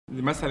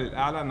المثل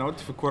الأعلى أنا قلت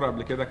في الكورة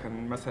قبل كده كان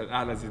المثل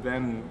الأعلى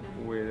زيدان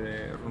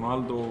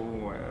ورونالدو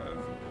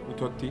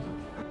وتوتي.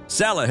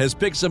 Salah has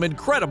picked some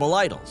incredible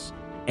idols,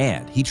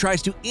 and he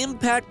tries to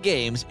impact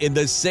games in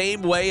the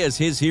same way as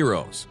his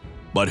heroes.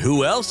 But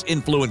who else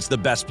influenced the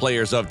best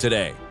players of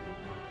today?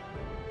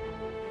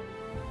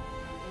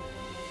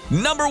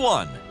 Number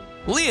 1.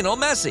 Lionel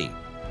Messi.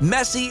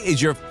 Messi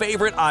is your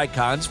favorite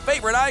icon's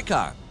favorite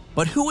icon.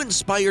 But who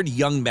inspired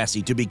young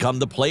Messi to become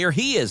the player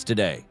he is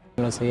today?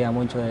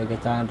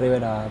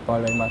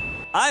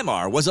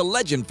 Aymar was a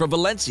legend for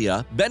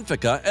Valencia,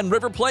 Benfica, and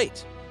River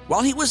Plate.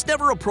 While he was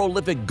never a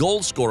prolific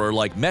goal scorer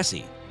like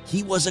Messi,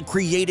 he was a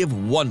creative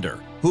wonder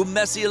who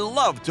Messi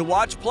loved to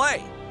watch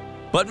play.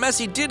 But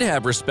Messi did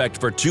have respect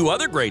for two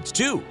other greats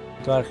too.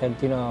 Todo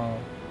argentino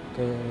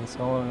que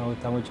somos nos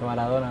gusta mucho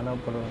Maradona, ¿no?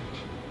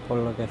 Por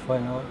lo que fue,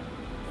 ¿no?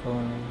 Fue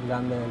un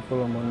grande del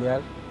fútbol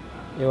mundial.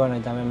 Y bueno,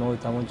 y también me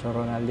gusta mucho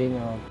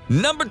Ronaldinho.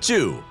 Number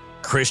 2.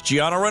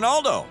 Cristiano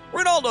Ronaldo.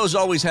 Ronaldo's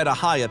always had a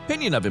high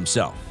opinion of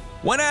himself.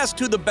 When asked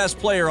who the best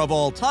player of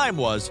all time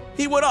was,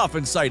 he would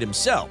often cite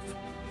himself.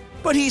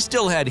 But he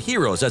still had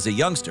heroes as a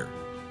youngster.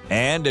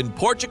 And in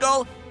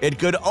Portugal, it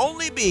could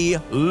only be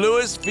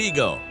Luis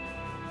Figo.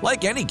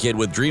 Like any kid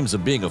with dreams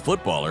of being a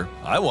footballer,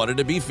 I wanted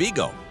to be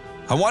Figo.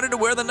 I wanted to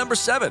wear the number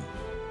 7.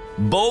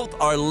 Both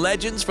are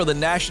legends for the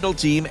national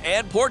team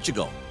and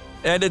Portugal.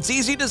 And it's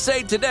easy to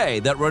say today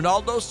that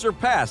Ronaldo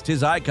surpassed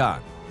his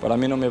icon. Para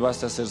mí no me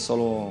basta ser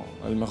solo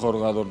el mejor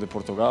jugador de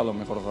Portugal o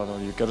mejor jugador.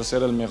 Yo quiero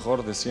ser el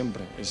mejor de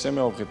siempre. Ese es mi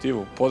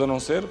objetivo. Puedo no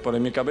ser, pero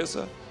en mi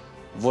cabeza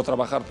voy a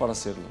trabajar para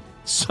hacerlo.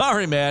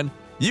 Sorry, man.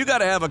 You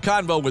gotta have a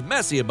convo with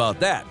Messi about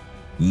that.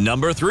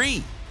 Number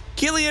 3.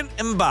 Kylian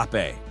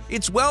Mbappe.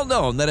 It's well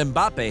known that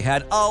Mbappe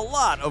had a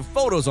lot of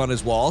photos on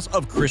his walls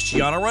of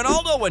Cristiano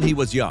Ronaldo when he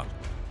was young.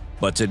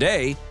 But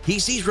today, he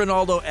sees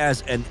Ronaldo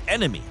as an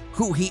enemy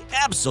who he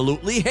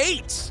absolutely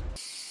hates.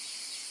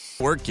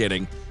 We're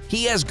kidding.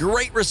 He has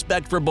great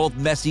respect for both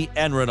Messi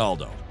and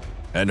Ronaldo.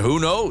 And who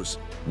knows?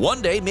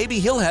 One day, maybe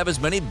he'll have as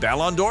many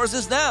Ballon d'Ors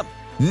as them.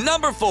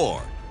 Number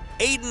 4.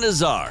 Eden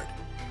Hazard.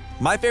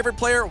 My favorite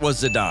player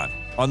was Zidane.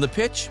 On the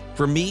pitch,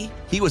 for me,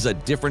 he was a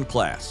different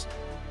class.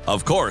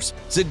 Of course,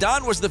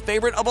 Zidane was the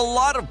favorite of a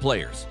lot of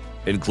players,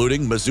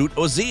 including Mesut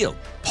Ozil,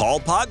 Paul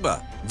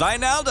Pogba,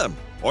 Wijnaldum,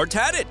 or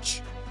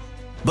Tadic.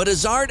 But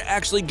Hazard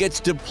actually gets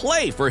to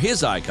play for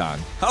his icon.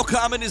 How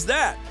common is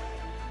that?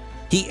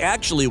 He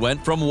actually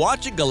went from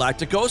watching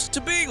Galacticos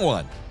to being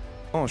one.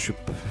 Non, je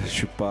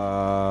suis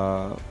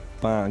pas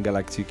un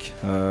galactique,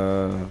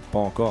 pas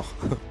encore.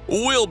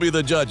 We'll be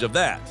the judge of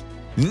that.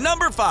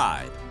 Number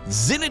 5.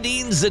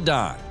 Zinedine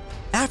Zidane.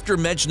 After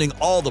mentioning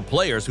all the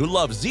players who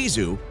love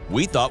Zizou,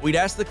 we thought we'd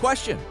ask the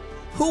question,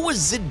 who was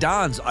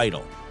Zidane's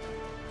idol?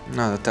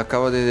 Nada, te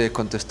acabo de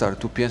contestar.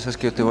 ¿Tú piensas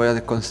que yo te voy a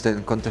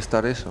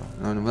contestar eso?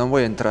 No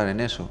voy a entrar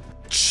en eso.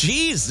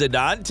 Jeez,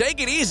 Zidane, take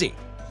it easy.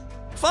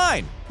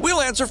 Fine,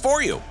 we'll answer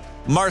for you.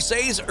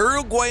 Marseille's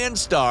Uruguayan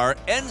star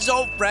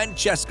Enzo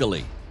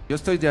Francescoli. Yo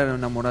estoy ya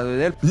enamorado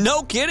de él.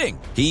 No kidding.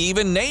 He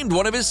even named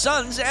one of his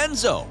sons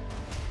Enzo.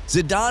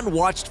 Zidane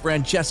watched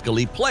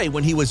Francescoli play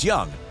when he was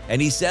young, and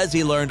he says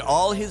he learned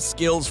all his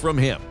skills from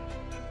him.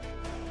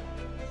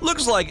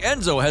 Looks like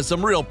Enzo has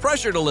some real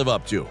pressure to live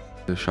up to.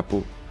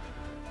 Chapeau.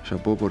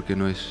 Chapeau porque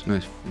no es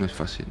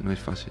fácil.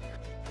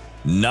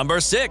 Number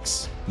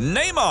 6.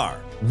 Neymar.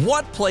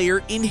 What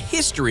player in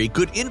history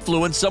could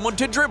influence someone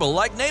to dribble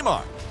like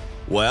Neymar?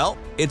 Well,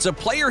 it's a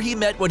player he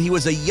met when he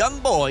was a young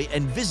boy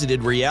and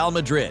visited Real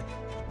Madrid.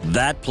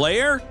 That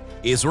player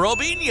is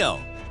Robinho.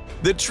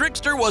 The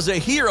trickster was a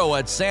hero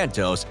at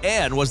Santos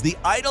and was the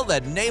idol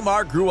that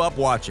Neymar grew up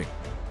watching.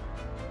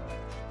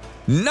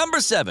 Number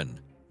 7.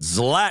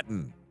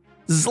 Zlatan.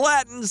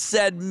 Zlatan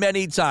said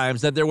many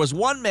times that there was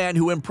one man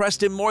who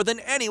impressed him more than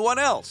anyone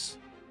else.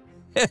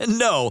 And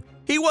no,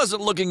 he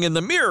wasn't looking in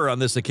the mirror on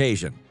this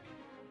occasion.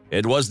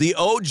 It was the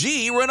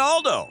OG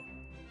Ronaldo.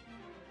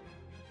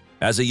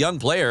 As a young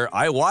player,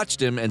 I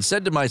watched him and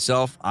said to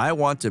myself, I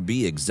want to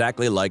be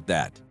exactly like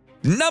that.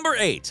 Number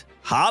 8.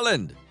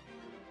 Haaland.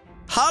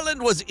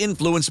 Haaland was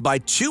influenced by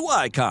two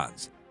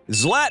icons,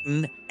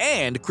 Zlatan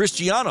and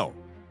Cristiano.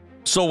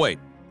 So wait,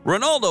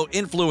 Ronaldo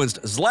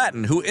influenced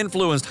Zlatan, who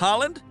influenced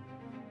Haaland?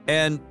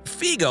 And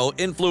Figo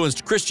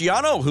influenced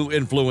Cristiano, who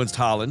influenced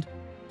Haaland?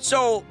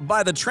 So,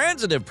 by the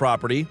transitive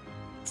property,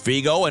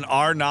 Figo and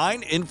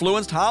R9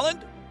 influenced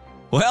Haaland?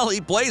 Well, he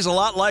plays a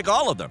lot like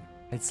all of them.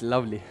 It's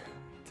lovely,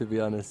 to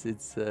be honest.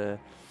 It's a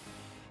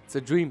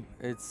dream.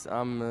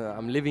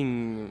 I'm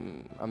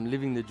living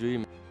the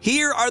dream.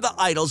 Here are the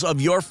idols of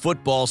your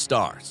football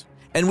stars.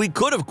 And we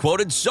could have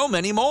quoted so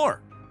many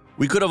more.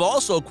 We could have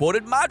also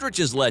quoted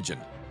Modric's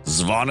legend,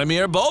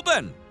 Zvonimir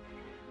Boban,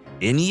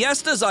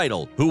 Iniesta's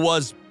idol, who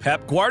was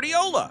Pep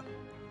Guardiola,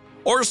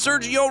 or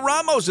Sergio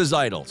Ramos's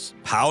idols,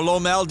 Paolo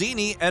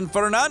Maldini and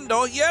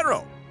Fernando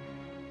Hierro.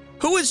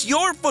 Who is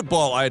your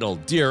football idol,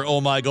 dear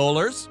Oh My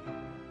Goalers?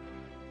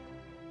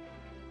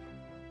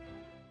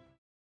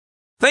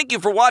 Thank you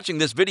for watching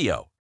this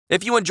video.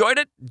 If you enjoyed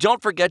it,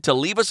 don't forget to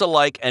leave us a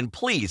like and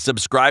please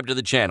subscribe to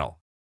the channel.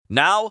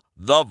 Now,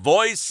 the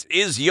voice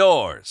is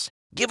yours.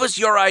 Give us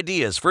your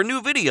ideas for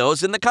new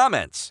videos in the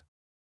comments.